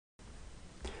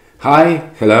Hi,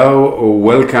 hello,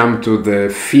 welcome to the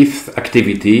fifth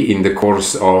activity in the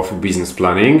course of business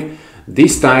planning.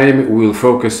 This time we will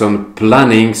focus on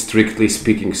planning, strictly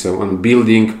speaking, so on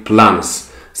building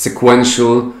plans,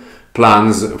 sequential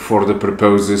plans for the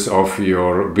purposes of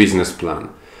your business plan.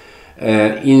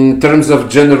 In terms of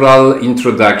general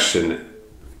introduction,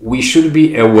 we should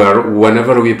be aware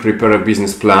whenever we prepare a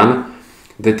business plan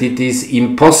that it is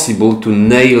impossible to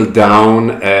nail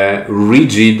down a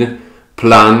rigid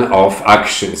plan of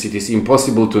actions. It is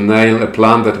impossible to nail a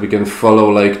plan that we can follow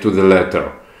like to the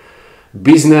letter.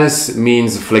 Business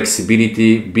means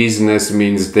flexibility, business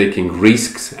means taking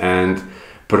risks and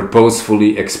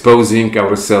purposefully exposing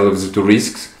ourselves to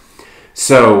risks.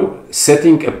 So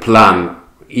setting a plan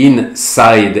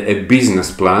inside a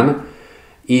business plan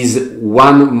is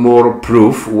one more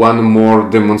proof, one more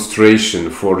demonstration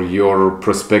for your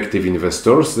prospective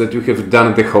investors that you have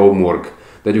done the homework,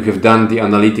 that you have done the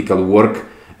analytical work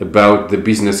about the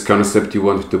business concept you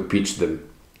want to pitch them.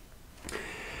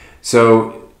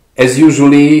 So, as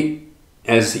usually,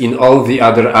 as in all the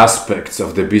other aspects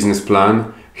of the business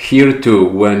plan, here too,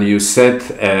 when you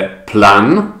set a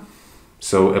plan,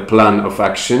 so a plan of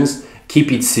actions,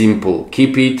 keep it simple,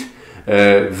 keep it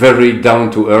very down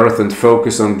to earth and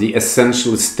focus on the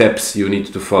essential steps you need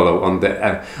to follow, on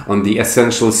the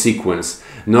essential sequence,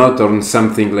 not on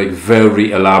something like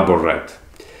very elaborate.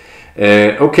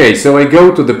 Okay, so I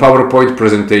go to the PowerPoint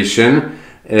presentation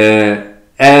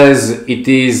as it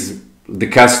is the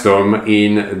custom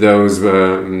in those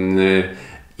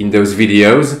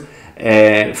videos.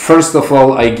 First of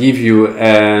all, I give you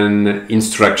an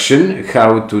instruction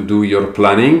how to do your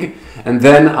planning, and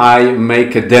then I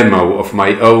make a demo of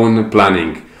my own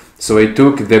planning. So I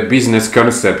took the business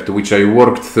concept which I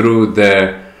worked through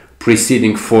the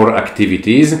preceding 4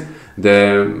 activities.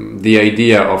 The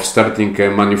idea of starting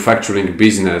a manufacturing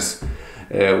business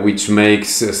which makes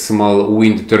small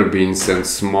wind turbines and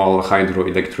small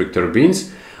hydroelectric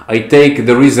turbines. I take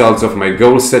the results of my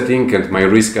goal setting and my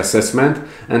risk assessment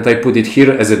and I put it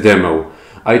here as a demo.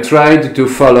 I tried to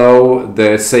follow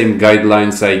the same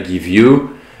guidelines I give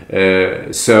you,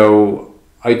 so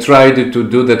I tried to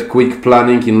do that quick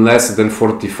planning in less than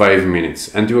 45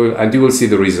 minutes and you will see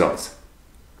the results.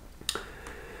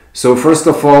 So first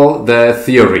of all, the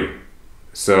theory.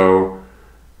 So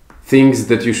things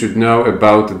that you should know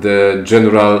about the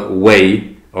general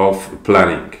way of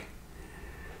planning.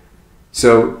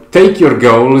 So take your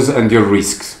goals and your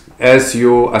risks as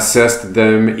you assessed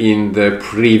them in the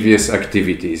previous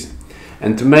activities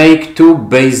and make 2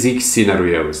 basic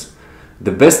scenarios.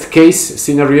 The best case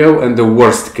scenario and the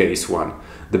worst case one.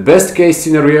 The best case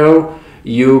scenario,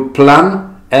 you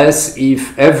plan as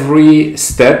if every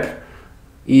step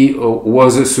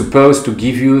was supposed to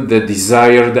give you the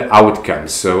desired outcome.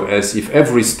 So as if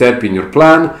every step in your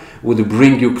plan would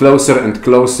bring you closer and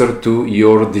closer to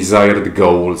your desired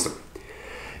goals.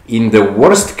 In the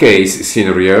worst case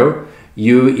scenario,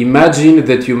 you imagine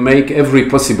that you make every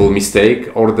possible mistake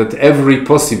or that every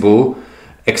possible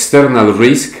external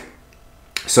risk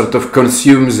sort of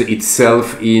consumes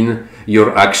itself in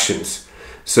your actions.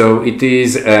 So it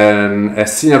is a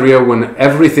scenario when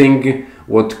everything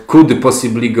what could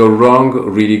possibly go wrong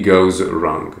really goes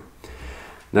wrong.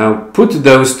 Now put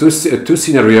those two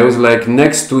scenarios like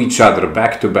next to each other,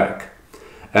 back to back,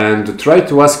 and try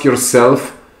to ask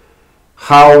yourself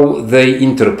how they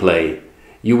interplay.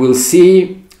 You will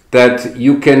see that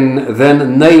you can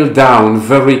then nail down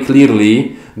very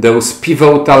clearly those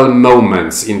pivotal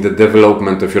moments in the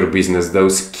development of your business,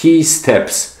 those key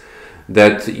steps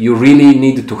that you really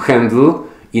need to handle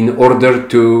in order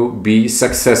to be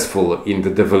successful in the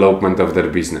development of their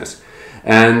business.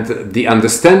 And the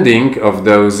understanding of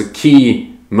those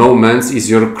key moments is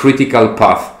your critical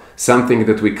path, something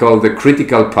that we call the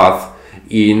critical path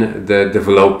in the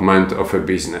development of a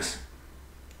business.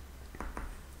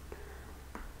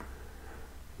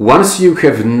 Once you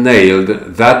have nailed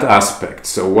that aspect,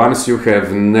 so once you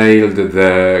have nailed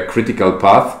the critical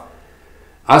path,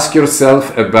 ask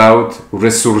yourself about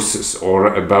resources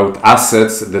or about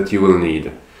assets that you will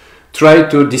need. Try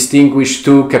to distinguish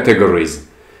 2 categories.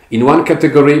 In one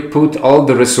category, put all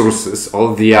the resources,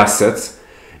 all the assets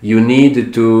you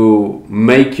need to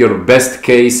make your best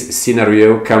case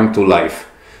scenario come to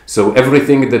life. So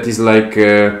everything that is like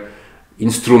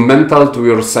instrumental to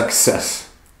your success.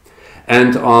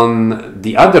 And on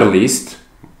the other list,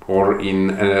 or in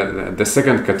the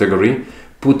second category,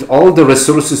 put all the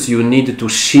resources you need to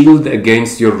shield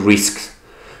against your risks.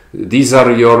 These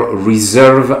are your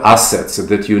reserve assets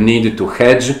that you need to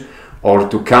hedge or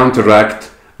to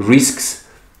counteract risks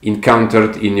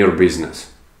encountered in your business.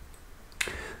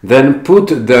 Then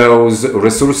put those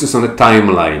resources on a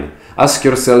timeline. Ask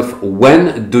yourself,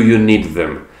 when do you need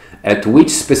them? At which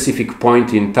specific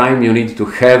point in time you need to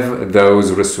have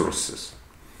those resources.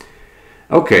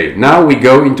 Okay, now we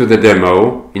go into the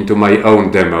demo, into my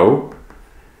own demo.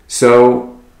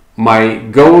 So my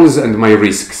goals and my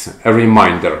risks, a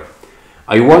reminder.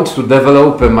 I want to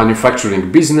develop a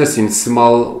manufacturing business in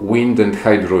small wind and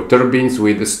hydro turbines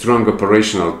with a strong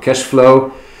operational cash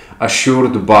flow,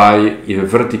 assured by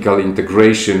vertical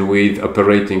integration with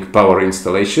operating power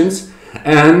installations,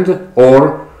 and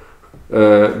or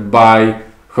by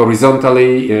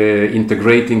horizontally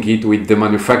integrating it with the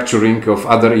manufacturing of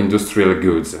other industrial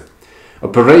goods.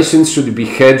 Operations should be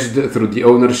hedged through the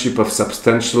ownership of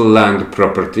substantial land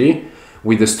property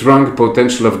with a strong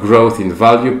potential of growth in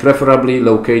value, preferably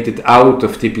located out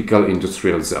of typical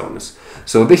industrial zones.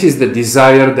 So this is the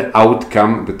desired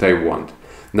outcome that I want.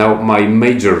 Now, my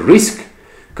major risk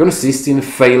consists in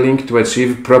failing to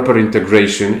achieve proper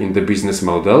integration in the business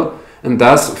model and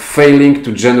thus failing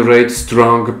to generate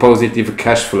strong positive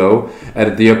cash flow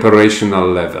at the operational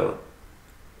level.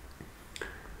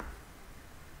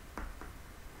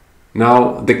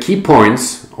 Now, the key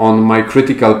points on my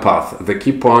critical path, the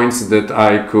key points that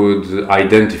I could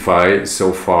identify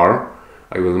so far,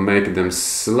 I will make them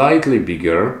slightly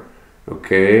bigger,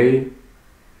 okay,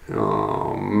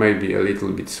 maybe a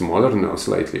little bit smaller, no,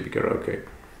 slightly bigger, okay.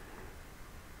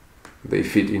 They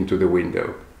fit into the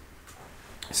window.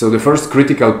 So the first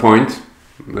critical point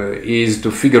is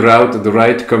to figure out the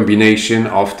right combination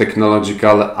of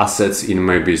technological assets in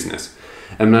my business.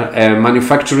 A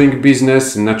manufacturing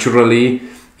business naturally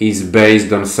is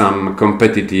based on some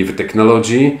competitive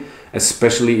technology,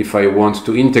 especially if I want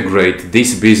to integrate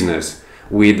this business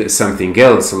with something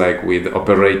else, like with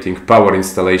operating power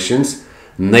installations.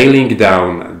 Nailing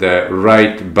down the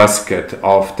right basket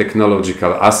of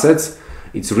technological assets,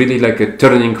 it's really like a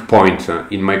turning point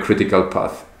in my critical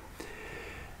path.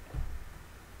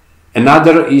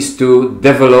 Another is to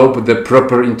develop the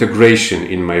proper integration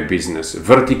in my business,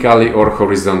 vertically or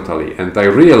horizontally. And I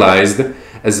realized,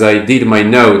 as I did my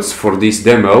notes for this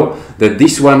demo, that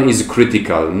this one is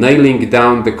critical. Nailing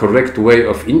down the correct way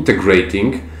of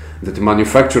integrating that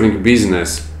manufacturing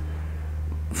business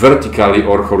vertically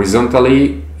or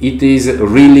horizontally, it is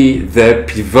really the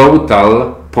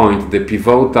pivotal point, the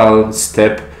pivotal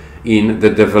step in the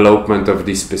development of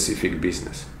this specific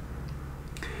business.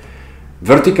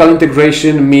 Vertical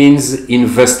integration means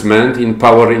investment in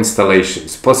power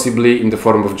installations, possibly in the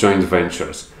form of joint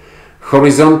ventures.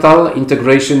 Horizontal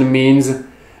integration means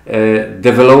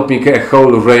developing a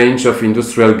whole range of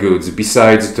industrial goods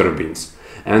besides turbines.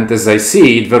 And as I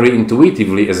see it very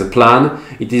intuitively as a plan,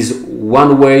 it is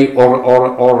one way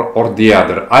or the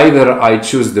other. Either I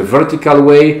choose the vertical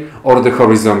way or the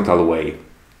horizontal way.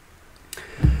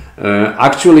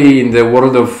 Actually, in the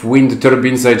world of wind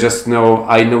turbines, I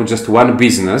know just one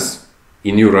business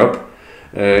in Europe.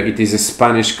 It is a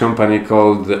Spanish company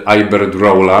called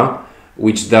Iberdrola,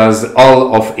 which does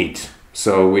all of it.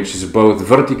 So, which is both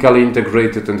vertically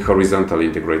integrated and horizontally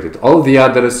integrated. All the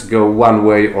others go one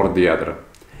way or the other.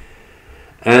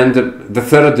 And the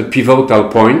third pivotal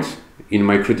point in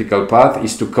my critical path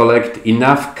is to collect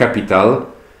enough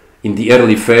capital in the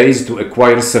early phase to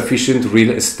acquire sufficient real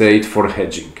estate for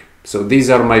hedging. So these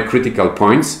are my critical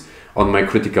points on my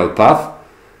critical path,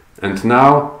 and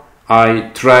now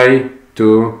I try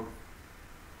to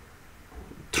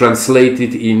translate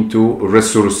it into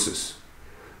resources.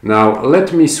 Now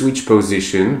let me switch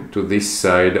position to this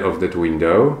side of that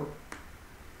window.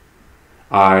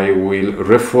 I will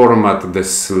reformat the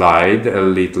slide a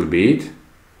little bit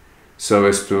so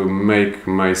as to make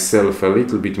myself a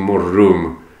little bit more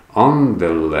room on the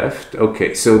left.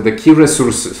 Okay, so the key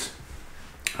resources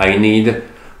I need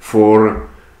for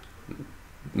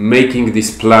making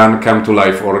this plan come to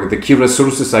life, or the key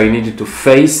resources I need to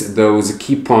face those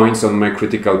key points on my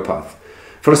critical path.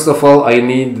 First of all, I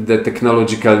need the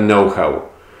technological know-how.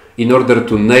 In order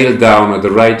to nail down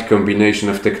the right combination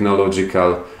of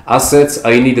technological assets,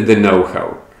 I need the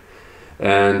know-how.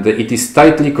 And it is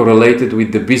tightly correlated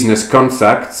with the business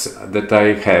contacts that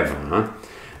I have.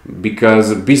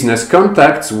 Because business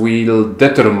contacts will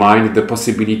determine the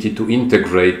possibility to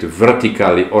integrate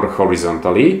vertically or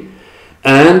horizontally,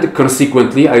 and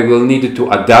consequently I will need to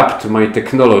adapt my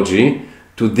technology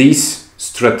to this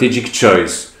strategic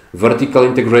choice, vertical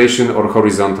integration or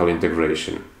horizontal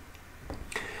integration.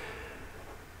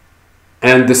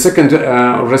 And the second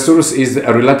resource is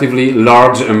a relatively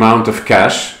large amount of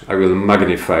cash. I will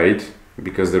magnify it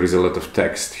because there is a lot of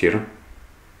text here.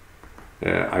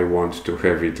 I want to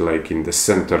have it like in the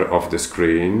center of the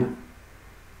screen.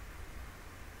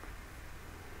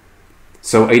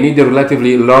 So I need a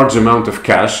relatively large amount of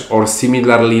cash or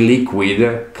similarly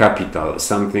liquid capital,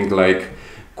 something like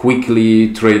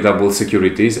quickly tradable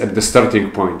securities at the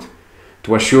starting point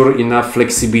to assure enough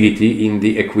flexibility in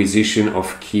the acquisition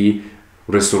of key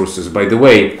resources. By the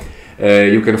way,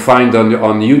 you can find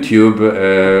on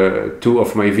YouTube 2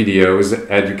 of my videos,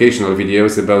 educational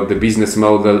videos about the business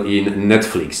model in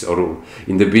Netflix, or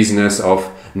in the business of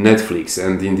Netflix.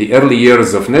 And in the early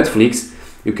years of Netflix,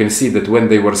 you can see that when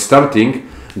they were starting,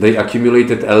 they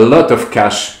accumulated a lot of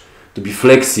cash to be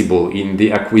flexible in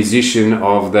the acquisition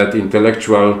of that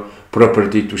intellectual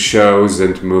property to shows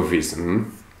and movies.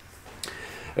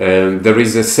 There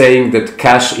is a saying that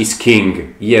cash is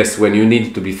king. Yes, when you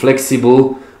need to be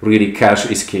flexible, really cash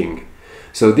is king.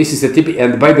 So this is a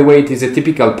and by the way, it is a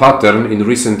typical pattern in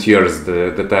recent years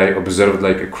that I observed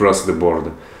like across the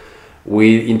board.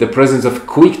 In the presence of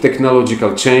quick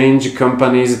technological change,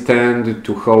 companies tend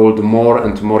to hold more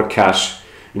and more cash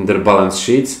in their balance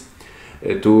sheets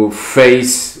to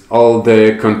face all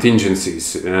the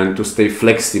contingencies and to stay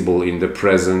flexible in the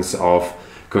presence of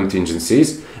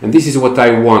contingencies. And this is what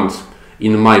I want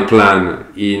in my plan,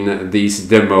 in this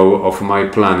demo of my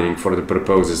planning for the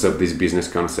purposes of this business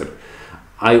concept.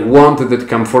 I want that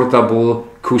comfortable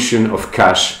cushion of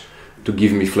cash to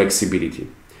give me flexibility.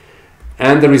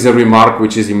 And there is a remark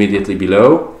which is immediately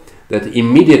below, that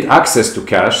immediate access to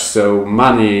cash, so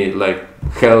money like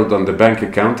held on the bank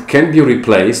account, can be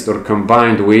replaced or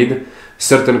combined with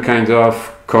certain kind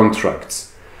of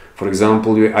contracts. For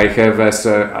example, I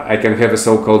can have a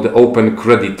so-called open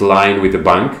credit line with the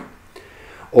bank,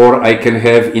 or I can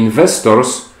have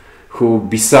investors who,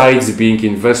 besides being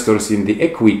investors in the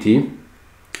equity,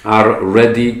 are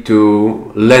ready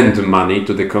to lend money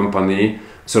to the company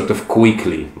sort of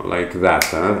quickly, like that,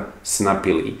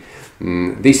 snappily.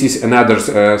 This is another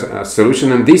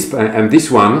solution, and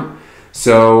this one.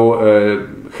 So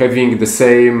having the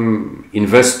same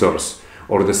investors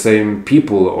or the same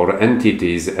people or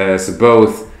entities as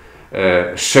both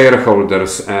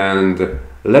shareholders and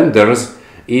lenders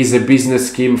is a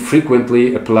business scheme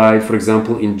frequently applied, for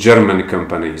example, in German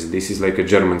companies. This is like a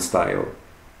German style.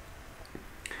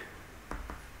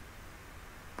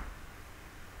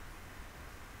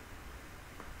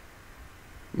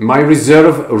 My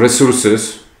reserve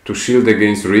resources to shield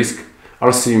against risk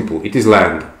are simple. It is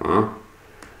land.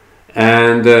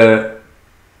 And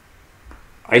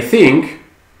I think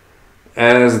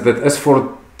as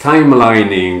for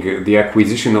timelining the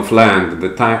acquisition of land,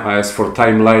 as for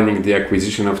timelining the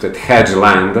acquisition of that hedge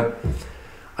land,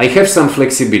 I have some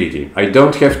flexibility. I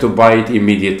don't have to buy it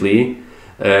immediately.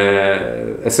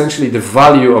 Essentially, the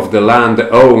value of the land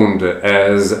owned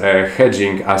as a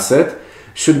hedging asset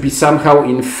should be somehow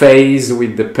in phase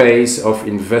with the pace of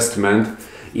investment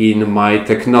in my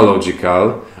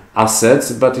technological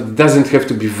assets, but it doesn't have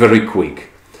to be very quick.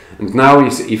 And now,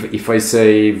 if I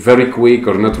say very quick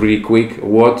or not really quick,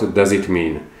 what does it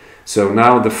mean? So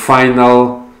now the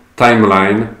final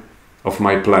timeline of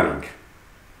my planning.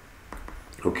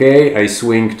 Okay, I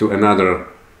swing to another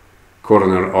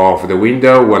corner of the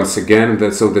window once again.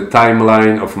 So the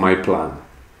timeline of my plan.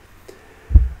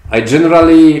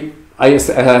 I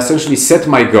essentially set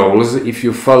my goals. If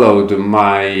you followed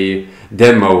my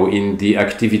demo in the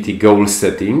activity goal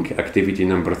setting, activity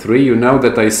number 3, you know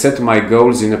that I set my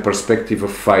goals in a perspective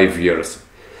of 5 years.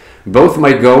 Both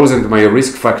my goals and my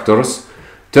risk factors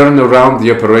turn around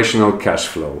the operational cash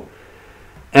flow.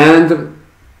 And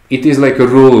it is like a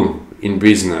rule in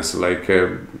business, like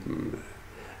a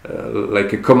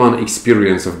common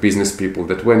experience of business people,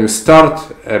 that when you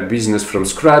start a business from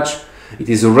scratch, it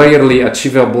is rarely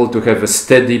achievable to have a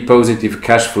steady positive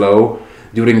cash flow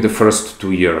during the first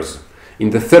 2 years.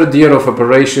 In the 3rd year of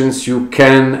operations, you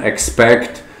can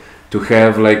expect to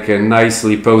have like a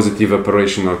nicely positive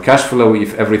operational cash flow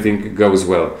if everything goes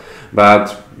well.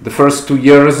 But the first 2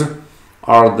 years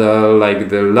are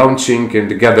the launching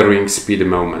and the gathering speed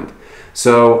moment.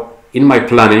 So in my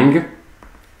planning,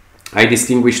 I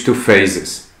distinguish 2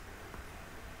 phases.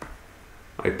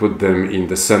 I put them in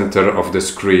the center of the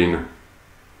screen.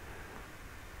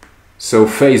 So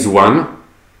phase 1,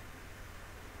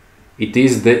 it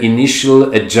is the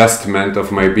initial adjustment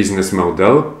of my business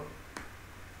model.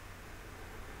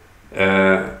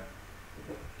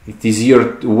 It is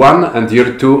year 1 and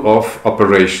year 2 of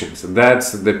operations.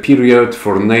 That's the period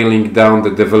for nailing down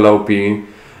the developing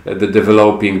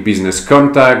business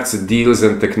contacts, deals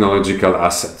and technological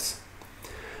assets.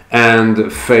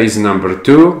 And phase number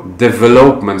 2,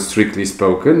 development strictly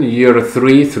spoken, year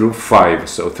 3 through 5,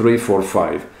 so 3, 4,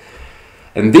 5.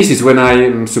 And this is when I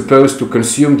am supposed to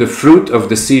consume the fruit of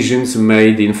decisions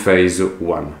made in phase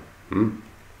 1.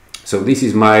 So this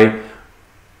is my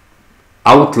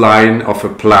outline of a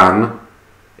plan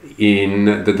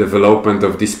in the development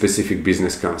of this specific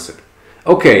business concept.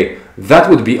 Okay, that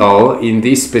would be all in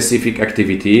this specific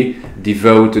activity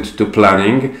devoted to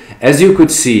planning. As you could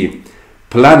see,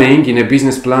 planning in a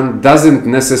business plan doesn't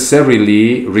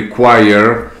necessarily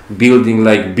require building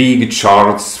like big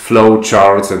charts, flow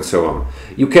charts and so on.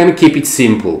 You can keep it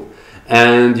simple,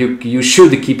 and you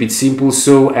should keep it simple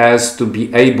so as to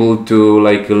be able to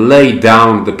like lay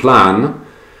down the plan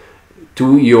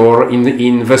to your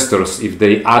investors if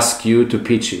they ask you to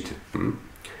pitch it.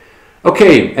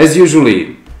 Okay, as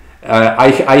usually,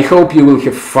 I hope you will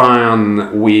have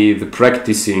fun with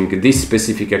practicing this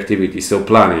specific activity, so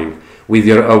planning, with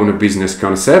your own business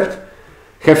concept.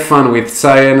 Have fun with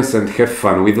science and have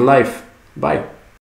fun with life. Bye.